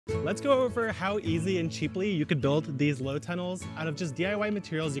Let's go over how easy and cheaply you could build these low tunnels out of just DIY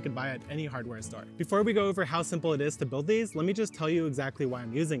materials you could buy at any hardware store. Before we go over how simple it is to build these, let me just tell you exactly why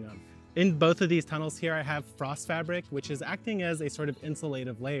I'm using them. In both of these tunnels here, I have frost fabric, which is acting as a sort of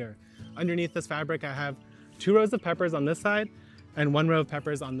insulative layer. Underneath this fabric, I have 2 rows of peppers on this side and 1 row of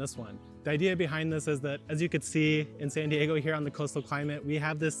peppers on this one. The idea behind this is that, as you could see in San Diego here on the coastal climate, we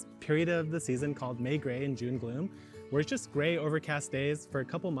have this period of the season called May gray and June gloom, where it's just gray, overcast days for a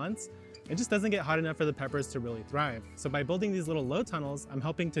couple months. It just doesn't get hot enough for the peppers to really thrive. So by building these little low tunnels, I'm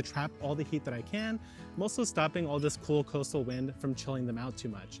helping to trap all the heat that I can. I'm also stopping all this cool coastal wind from chilling them out too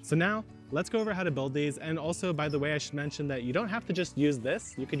much. So now let's go over how to build these. And also, by the way, I should mention that you don't have to just use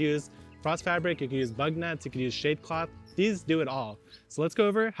this. You could use frost fabric, you could use bug nets, you could use shade cloth. These do it all. So let's go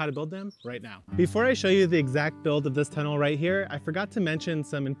over how to build them right now. Before I show you the exact build of this tunnel right here, I forgot to mention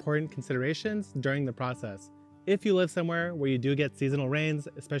some important considerations during the process. If you live somewhere where you do get seasonal rains,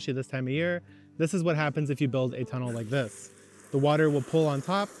 especially this time of year, this is what happens if you build a tunnel like this. The water will pull on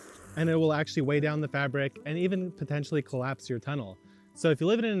top and it will actually weigh down the fabric and even potentially collapse your tunnel. So if you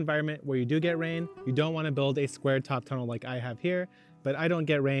live in an environment where you do get rain, you don't want to build a square top tunnel like I have here, but I don't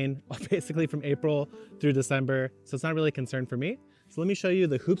get rain basically from April through December, so it's not really a concern for me. So let me show you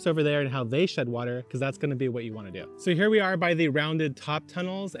the hoops over there and how they shed water, because that's going to be what you want to do. So here we are by the rounded top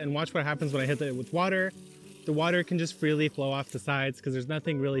tunnels, and watch what happens when I hit it with water. The water can just freely flow off the sides because there's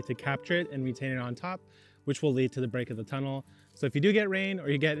nothing really to capture it and retain it on top, which will lead to the break of the tunnel. So if you do get rain or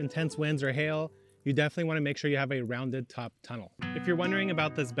you get intense winds or hail, you definitely want to make sure you have a rounded top tunnel. If you're wondering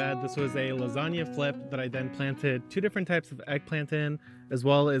about this bed, this was a lasagna flip that I then planted 2 different types of eggplant in, as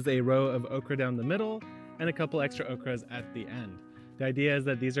well as a row of okra down the middle and a couple extra okras at the end. The idea is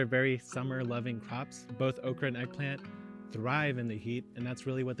that these are very summer-loving crops. Both okra and eggplant thrive in the heat, and that's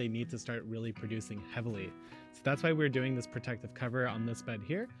really what they need to start really producing heavily. So that's why we're doing this protective cover on this bed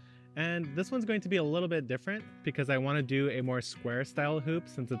here. And this one's going to be a little bit different because I want to do a more square style hoop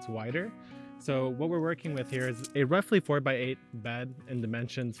since it's wider. So what we're working with here is a roughly 4x8 bed in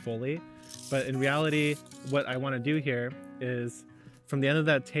dimensions fully. But in reality, what I want to do here is from the end of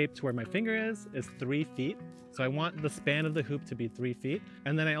that tape to where my finger is 3 feet. So I want the span of the hoop to be 3 feet.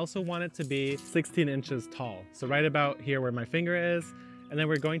 And then I also want it to be 16 inches tall. So right about here where my finger is. And then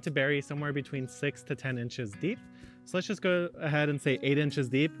we're going to bury somewhere between 6 to 10 inches deep. So let's just go ahead and say 8 inches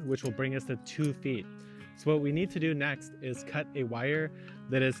deep, which will bring us to 2 feet. So what we need to do next is cut a wire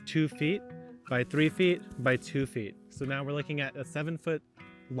that is 2 feet by 3 feet by 2 feet. So now we're looking at a 7-foot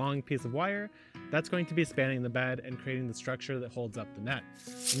long piece of wire that's going to be spanning the bed and creating the structure that holds up the net.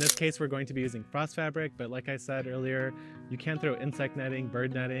 In this case, we're going to be using frost fabric, but like I said earlier, you can throw insect netting,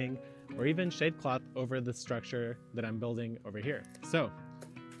 bird netting, or even shade cloth over the structure that I'm building over here. So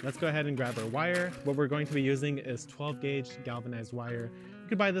let's go ahead and grab our wire. What we're going to be using is 12 gauge galvanized wire. You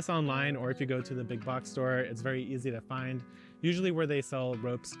could buy this online, or if you go to the big box store, it's very easy to find. Usually where they sell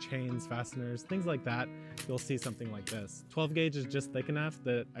ropes, chains, fasteners, things like that, you'll see something like this. 12 gauge is just thick enough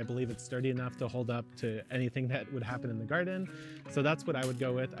that I believe it's sturdy enough to hold up to anything that would happen in the garden. So that's what I would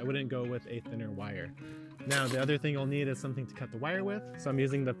go with. I wouldn't go with a thinner wire. Now, the other thing you'll need is something to cut the wire with. So I'm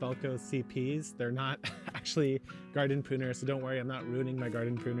using the Felco CPs. They're not actually garden pruners, so don't worry, I'm not ruining my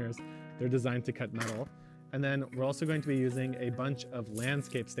garden pruners. They're designed to cut metal. And then we're also going to be using a bunch of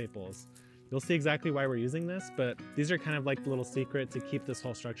landscape staples. You'll see exactly why we're using this, but these are kind of like the little secret to keep this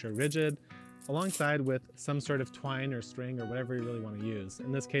whole structure rigid, alongside with some sort of twine or string or whatever you really want to use.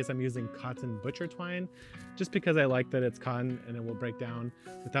 In this case, I'm using cotton butcher twine, just because I like that it's cotton and it will break down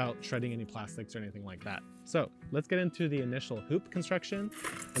without shredding any plastics or anything like that. So let's get into the initial hoop construction.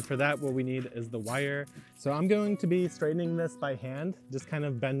 And for that, what we need is the wire. So I'm going to be straightening this by hand, just kind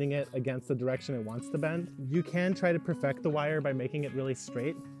of bending it against the direction it wants to bend. You can try to perfect the wire by making it really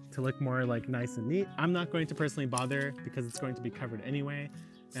straight to look more like nice and neat. I'm not going to personally bother because it's going to be covered anyway,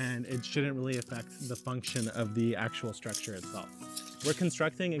 and it shouldn't really affect the function of the actual structure itself. We're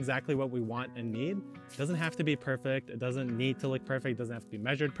constructing exactly what we want and need. It doesn't have to be perfect. It doesn't need to look perfect. It doesn't have to be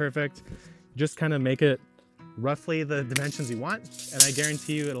measured perfect. Just kind of make it roughly the dimensions you want, and I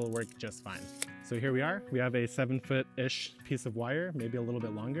guarantee you it'll work just fine. So here we are. We have a 7-foot-ish piece of wire, maybe a little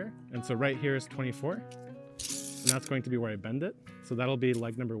bit longer. And so right here is 24, and that's going to be where I bend it. So that'll be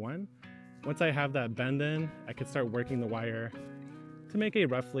leg number 1. Once I have that bend in, I can start working the wire to make a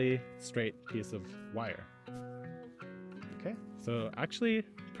roughly straight piece of wire. Okay, so actually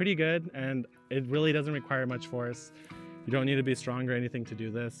pretty good, and it really doesn't require much force. You don't need to be strong or anything to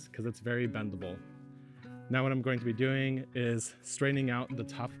do this because it's very bendable. Now what I'm going to be doing is straightening out the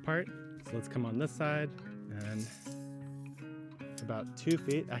top part. So let's come on this side and about 2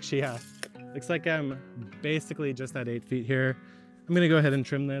 feet. Actually, yeah, looks like I'm basically just at 8 feet here. I'm gonna go ahead and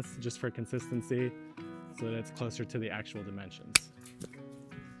trim this just for consistency so that it's closer to the actual dimensions.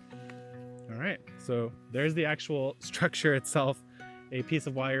 All right, so there's the actual structure itself, a piece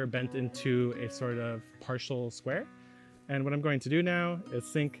of wire bent into a sort of partial square. And what I'm going to do now is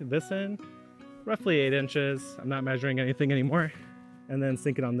sink this in, roughly 8 inches. I'm not measuring anything anymore. And then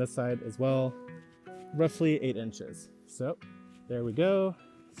sink it on this side as well, roughly 8 inches. So there we go.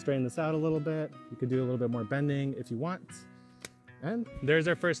 Strain this out a little bit. You could do a little bit more bending if you want. And there's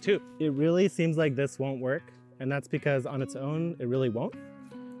our first hoop. It really seems like this won't work, and that's because on its own, it really won't.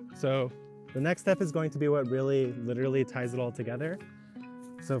 So the next step is going to be what really literally ties it all together.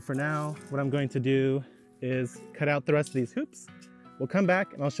 So for now, what I'm going to do is cut out the rest of these hoops. We'll come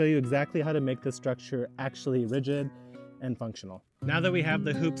back and I'll show you exactly how to make this structure actually rigid and functional. Now that we have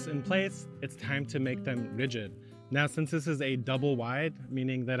the hoops in place, it's time to make them rigid. Now, since this is a double wide,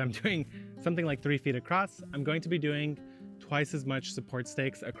 meaning that I'm doing something like 3 feet across, I'm going to be doing twice as much support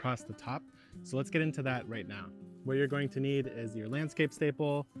stakes across the top. So let's get into that right now. What you're going to need is your landscape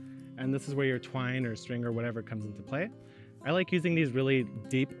staple, and this is where your twine or string or whatever comes into play. I like using these really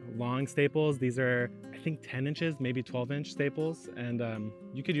deep, long staples. These are, I think, 10 inches, maybe 12-inch staples, and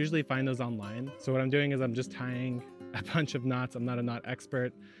you could usually find those online. So what I'm doing is I'm just tying a bunch of knots. I'm not a knot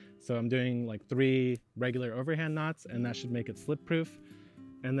expert, so I'm doing like 3 regular overhand knots, and that should make it slip-proof.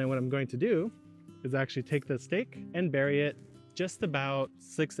 And then what I'm going to do is actually take the stake and bury it just about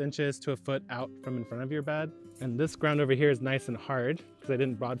 6 inches to a foot out from in front of your bed. And this ground over here is nice and hard because I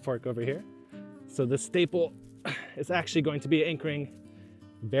didn't broad fork over here. So the staple is actually going to be anchoring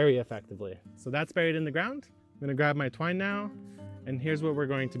very effectively. So that's buried in the ground. I'm gonna grab my twine now, and here's what we're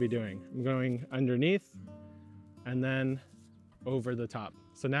going to be doing. I'm going underneath and then over the top.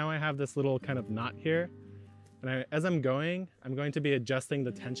 So now I have this little kind of knot here. And as I'm going to be adjusting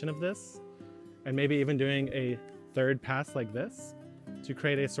the tension of this and maybe even doing a third pass like this to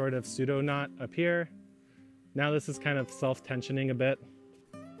create a sort of pseudo knot up here. Now this is kind of self-tensioning a bit.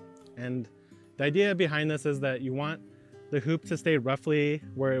 And the idea behind this is that you want the hoop to stay roughly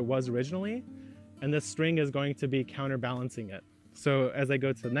where it was originally, and this string is going to be counterbalancing it. So as I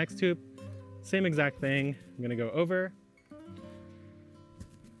go to the next hoop, same exact thing. I'm gonna go over,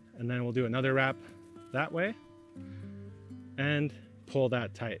 and then we'll do another wrap that way, and pull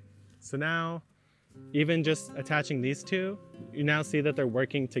that tight. So now, even just attaching these two, you now see that they're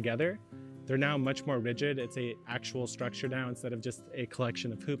working together. They're now much more rigid. It's an actual structure now instead of just a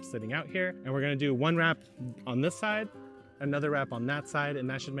collection of hoops sitting out here. And we're gonna do one wrap on this side, another wrap on that side, and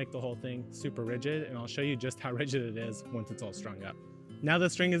that should make the whole thing super rigid. And I'll show you just how rigid it is once it's all strung up. Now the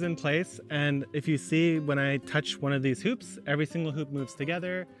string is in place, and if you see when I touch one of these hoops, every single hoop moves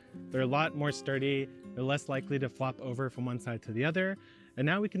together. They're a lot more sturdy. They're less likely to flop over from one side to the other. And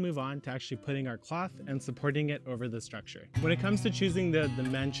now we can move on to actually putting our cloth and supporting it over the structure. When it comes to choosing the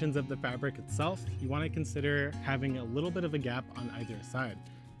dimensions of the fabric itself, you want to consider having a little bit of a gap on either side.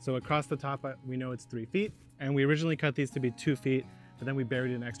 So across the top, we know it's 3 feet, and we originally cut these to be 2 feet, but then we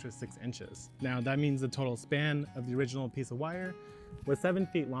buried an extra 6 inches. Now that means the total span of the original piece of wire was 7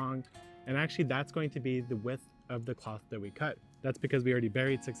 feet long, and actually that's going to be the width of the cloth that we cut. That's because we already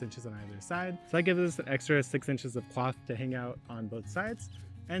buried 6 inches on either side. So that gives us an extra 6 inches of cloth to hang out on both sides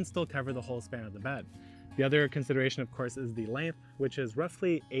and still cover the whole span of the bed. The other consideration, of course, is the length, which is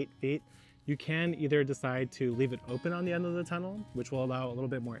roughly 8 feet. You can either decide to leave it open on the end of the tunnel, which will allow a little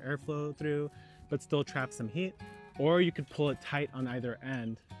bit more airflow through, but still trap some heat, or you could pull it tight on either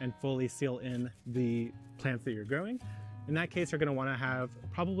end and fully seal in the plants that you're growing. In that case, you're going to want to have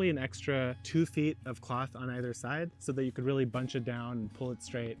probably an extra 2 feet of cloth on either side so that you could really bunch it down and pull it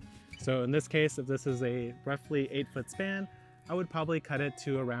straight. So in this case, if this is a roughly 8-foot span, I would probably cut it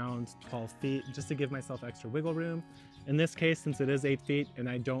to around 12 feet just to give myself extra wiggle room. In this case, since it is 8 feet and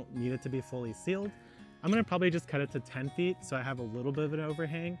I don't need it to be fully sealed, I'm going to probably just cut it to 10 feet so I have a little bit of an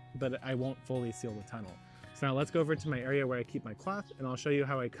overhang, but I won't fully seal the tunnel. So now let's go over to my area where I keep my cloth, and I'll show you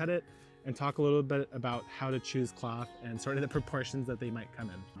how I cut it and talk a little bit about how to choose cloth and sort of the proportions that they might come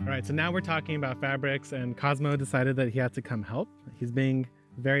in. All right, so now we're talking about fabrics, and Cosmo decided that he had to come help. He's being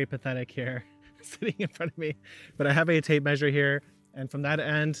very pathetic here, sitting in front of me, but I have a tape measure here, and from that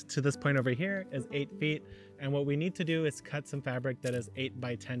end to this point over here is 8 feet. And what we need to do is cut some fabric that is 8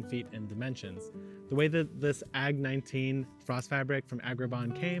 by 10 feet in dimensions. The way that this AG-19 frost fabric from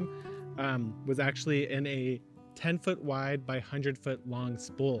Agribon came was actually in a 10-foot wide by 100-foot long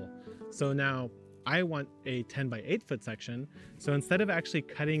spool. So now I want a 10 by 8 foot section. So instead of actually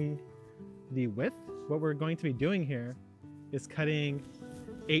cutting the width, what we're going to be doing here is cutting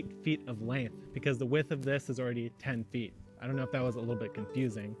 8 feet of length, because the width of this is already 10 feet. I don't know if that was a little bit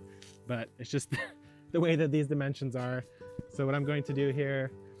confusing, but it's just the way that these dimensions are. So what I'm going to do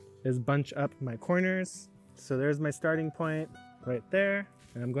here is bunch up my corners. So there's my starting point right there.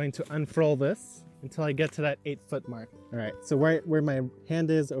 And I'm going to unfurl this until I get to that 8-foot mark. All right, so where my hand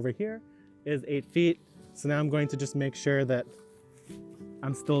is over here is 8 feet. So now I'm going to just make sure that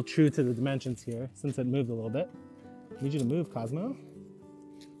I'm still true to the dimensions here since it moved a little bit. I need you to move, Cosmo.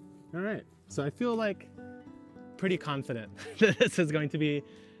 All right, so I feel like pretty confident that this is going to be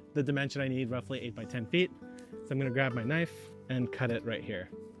the dimension I need, roughly 8 by 10 feet. So I'm gonna grab my knife and cut it right here.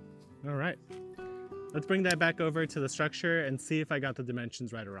 All right, let's bring that back over to the structure and see if I got the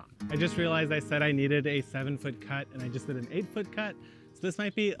dimensions right or wrong. I just realized I said I needed a 7-foot cut and I just did an 8-foot cut. So this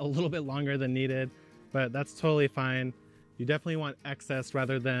might be a little bit longer than needed, but that's totally fine. You definitely want excess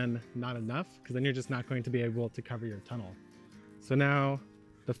rather than not enough, because then you're just not going to be able to cover your tunnel. So now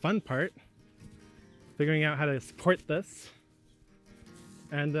the fun part, figuring out how to support this.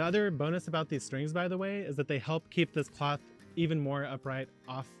 And the other bonus about these strings, by the way, is that they help keep this cloth even more upright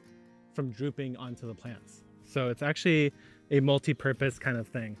off from drooping onto the plants. So it's actually a multi-purpose kind of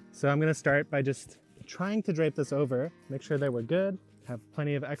thing. So I'm gonna start by just trying to drape this over, make sure that we're good, have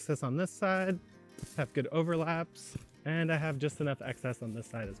plenty of excess on this side, have good overlaps, and I have just enough excess on this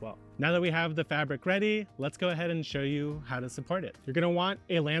side as well. Now that we have the fabric ready, let's go ahead and show you how to support it. You're gonna want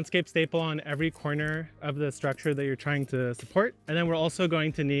a landscape staple on every corner of the structure that you're trying to support. And then we're also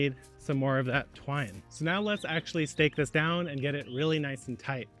going to need some more of that twine. So now let's actually stake this down and get it really nice and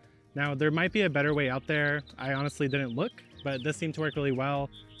tight. Now there might be a better way out there. I honestly didn't look, but this seemed to work really well.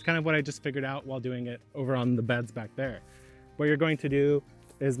 It's kind of what I just figured out while doing it over on the beds back there. What you're going to do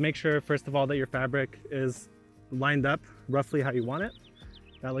is make sure, first of all, that your fabric is lined up roughly how you want it.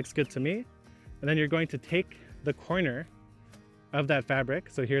 That looks good to me. And then you're going to take the corner of that fabric.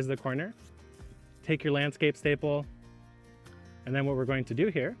 So here's the corner. Take your landscape staple. And then what we're going to do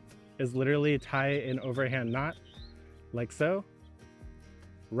here is literally tie an overhand knot like so,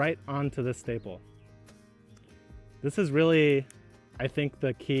 right onto this staple. This is really, I think,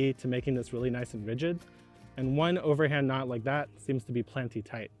 the key to making this really nice and rigid. And one overhand knot like that seems to be plenty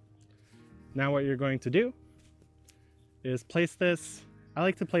tight. Now what you're going to do is place this, I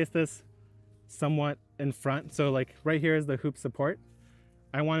like to place this somewhat in front. So like right here is the hoop support.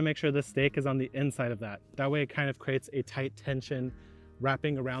 I want to make sure the stake is on the inside of that. That way it kind of creates a tight tension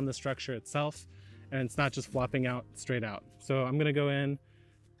wrapping around the structure itself, and it's not just flopping out straight out. So I'm going to go in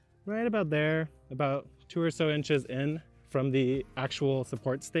right about there, about 2 or so inches in from the actual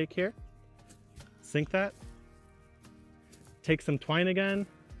support stake here. Sink that, take some twine again,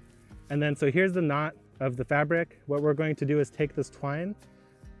 and then so here's the knot of the fabric. What we're going to do is take this twine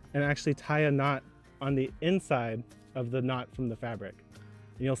and actually tie a knot on the inside of the knot from the fabric.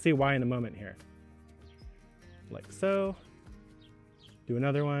 And you'll see why in a moment here. Like so. Do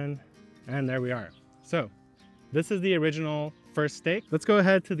another one, and there we are. So this is the original first stake. Let's go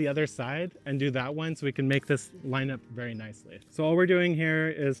ahead to the other side and do that one so we can make this line up very nicely. So all we're doing here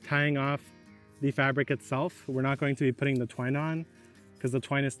is tying off the fabric itself. We're not going to be putting the twine on because the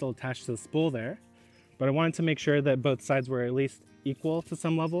twine is still attached to the spool there. But I wanted to make sure that both sides were at least equal to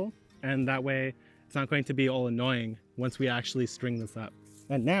some level, and that way it's not going to be all annoying once we actually string this up.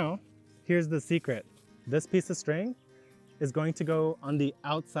 And now, here's the secret. This piece of string is going to go on the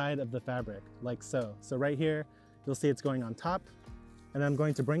outside of the fabric, like so. So right here, you'll see it's going on top, and I'm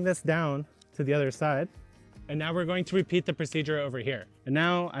going to bring this down to the other side. And now we're going to repeat the procedure over here. And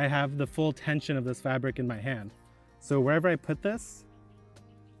now I have the full tension of this fabric in my hand. So wherever I put this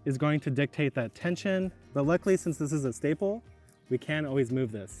is going to dictate that tension, but luckily since this is a staple, we can always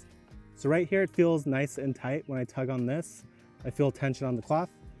move this. So right here, it feels nice and tight. When I tug on this, I feel tension on the cloth.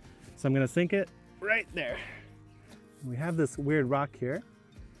 So I'm gonna sink it right there. We have this weird rock here,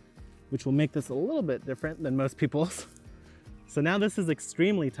 which will make this a little bit different than most people's. So now this is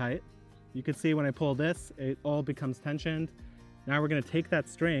extremely tight. You can see when I pull this, it all becomes tensioned. Now we're gonna take that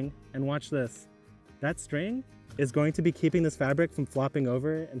string and watch this. That string is going to be keeping this fabric from flopping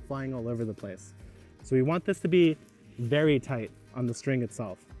over and flying all over the place. So we want this to be very tight on the string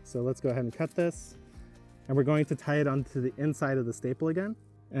itself. So let's go ahead and cut this. And we're going to tie it onto the inside of the staple again.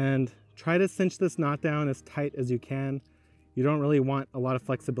 And try to cinch this knot down as tight as you can. You don't really want a lot of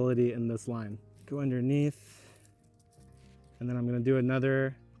flexibility in this line. Go underneath. And then I'm gonna do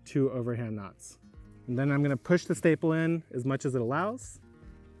another 2 overhand knots. And then I'm gonna push the staple in as much as it allows.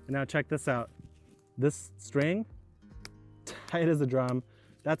 And now check this out. This string, tight as a drum,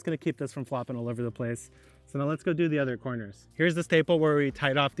 that's gonna keep this from flopping all over the place. So now let's go do the other corners. Here's the staple where we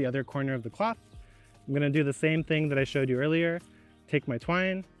tied off the other corner of the cloth. I'm gonna do the same thing that I showed you earlier. Take my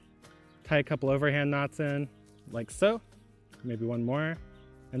twine, tie a couple overhand knots in, like so, maybe one more,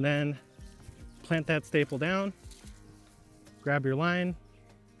 and then plant that staple down, grab your line.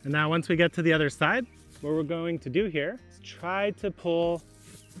 And now once we get to the other side, what we're going to do here is try to pull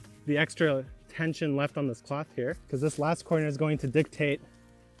the extra tension left on this cloth here, because this last corner is going to dictate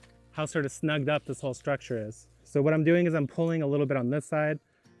how sort of snugged up this whole structure is. So what I'm doing is I'm pulling a little bit on this side,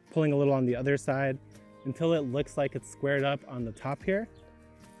 pulling a little on the other side, until it looks like it's squared up on the top here.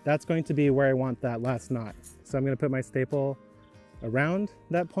 That's going to be where I want that last knot. So I'm going to put my staple around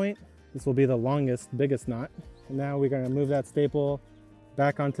that point. This will be the longest, biggest knot. And now we're going to move that staple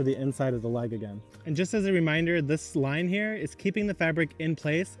back onto the inside of the leg again. And just as a reminder, this line here is keeping the fabric in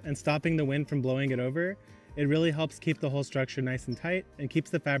place and stopping the wind from blowing it over. It really helps keep the whole structure nice and tight and keeps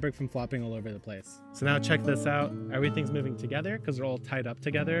the fabric from flopping all over the place. So now check this out. Everything's moving together because they're all tied up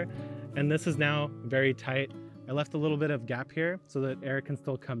together. And this is now very tight. I left a little bit of gap here so that air can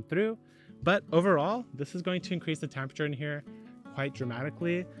still come through. But overall, this is going to increase the temperature in here quite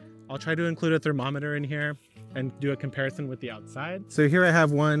dramatically. I'll try to include a thermometer in here and do a comparison with the outside. So here I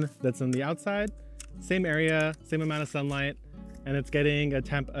have one that's on the outside, same area, same amount of sunlight, and it's getting a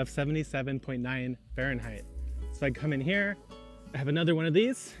temp of 77.9 Fahrenheit. So I come in here, I have another one of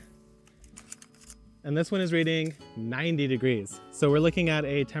these, and this one is reading 90 degrees. So we're looking at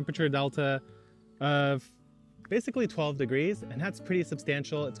a temperature delta of basically 12 degrees, and that's pretty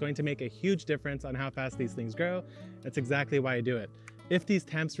substantial. It's going to make a huge difference on how fast these things grow. That's exactly why I do it. If these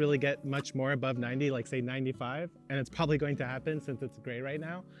temps really get much more above 90, like say 95, and it's probably going to happen since it's gray right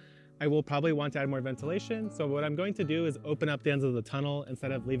now, I will probably want to add more ventilation. So what I'm going to do is open up the ends of the tunnel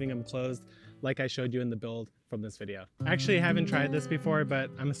instead of leaving them closed like I showed you in the build from this video. Actually, I haven't tried this before, but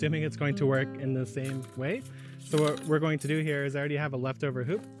I'm assuming it's going to work in the same way. So what we're going to do here is I already have a leftover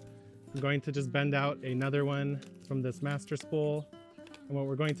hoop. I'm going to just bend out another one from this master spool. And what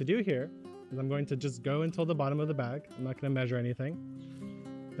we're going to do here is I'm going to just go until the bottom of the bag. I'm not going to measure anything.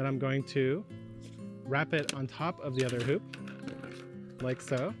 Then I'm going to wrap it on top of the other hoop, like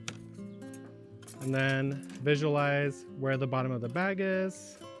so. And then visualize where the bottom of the bag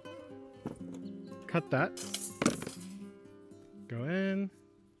is. Cut that. Go in.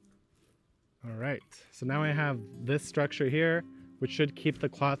 All right, so now I have this structure here, which should keep the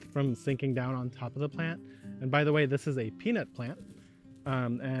cloth from sinking down on top of the plant. And by the way, this is a peanut plant.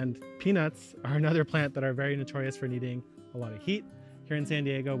 And peanuts are another plant that are very notorious for needing a lot of heat. Here in San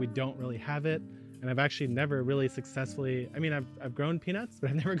Diego, we don't really have it. And I've actually never really successfully, I mean, I've grown peanuts,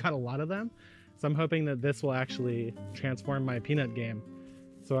 but I've never got a lot of them. So I'm hoping that this will actually transform my peanut game.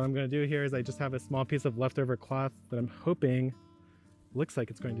 So what I'm going to do here is I just have a small piece of leftover cloth that I'm hoping looks like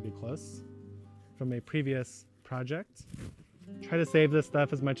it's going to be close from a previous project. Try to save this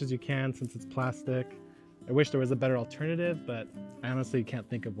stuff as much as you can since it's plastic. I wish there was a better alternative, but I honestly can't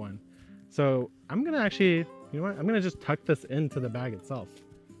think of one. So I'm going to actually, you know what? I'm going to just tuck this into the bag itself.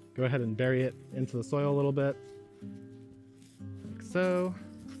 Go ahead and bury it into the soil a little bit, like so,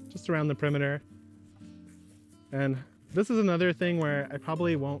 just around the perimeter. And this is another thing where I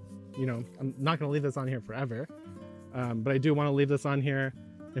probably won't, you know, I'm not going to leave this on here forever, but I do want to leave this on here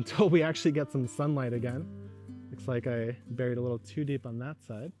until we actually get some sunlight again. Looks like I buried a little too deep on that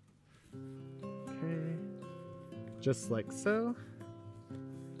side. Okay, just like so.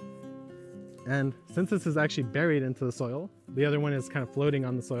 And since this is actually buried into the soil, the other one is kind of floating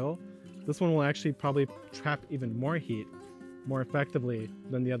on the soil, this one will actually probably trap even more heat more effectively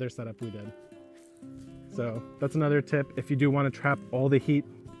than the other setup we did. So that's another tip. If you do want to trap all the heat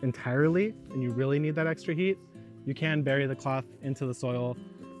entirely and you really need that extra heat, you can bury the cloth into the soil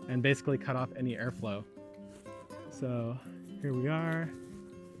and basically cut off any airflow. So here we are.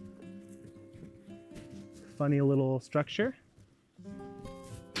 Funny little structure.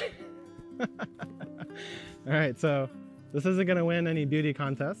 All right, so this isn't going to win any beauty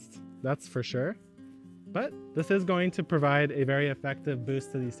contests, that's for sure. But this is going to provide a very effective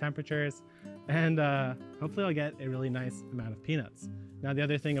boost to these temperatures, and hopefully I'll get a really nice amount of peanuts. Now the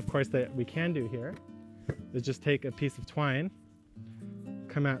other thing, of course, that we can do here is just take a piece of twine,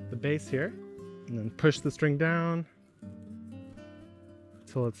 come at the base here, and then push the string down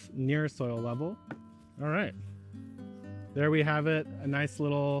until it's near soil level. All right, there we have it, a nice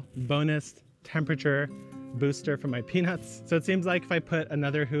little bonus temperature booster for my peanuts. So it seems like if I put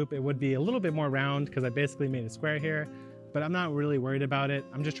another hoop, it would be a little bit more round because I basically made a square here, but I'm not really worried about it.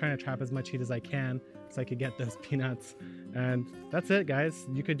 I'm just trying to trap as much heat as I can so I could get those peanuts. And that's it, guys.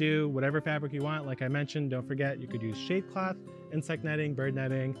 You could do whatever fabric you want. Like I mentioned, don't forget, you could use shade cloth, insect netting, bird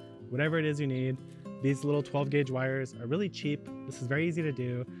netting, whatever it is you need. These little 12 gauge wires are really cheap. This is very easy to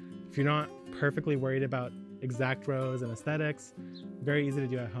do. If you're not perfectly worried about exact rows and aesthetics, very easy to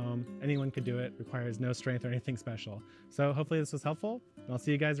do at home. Anyone could do it, requires no strength or anything special. So hopefully this was helpful, and I'll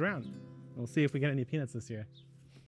see you guys around. We'll see if we get any peanuts this year.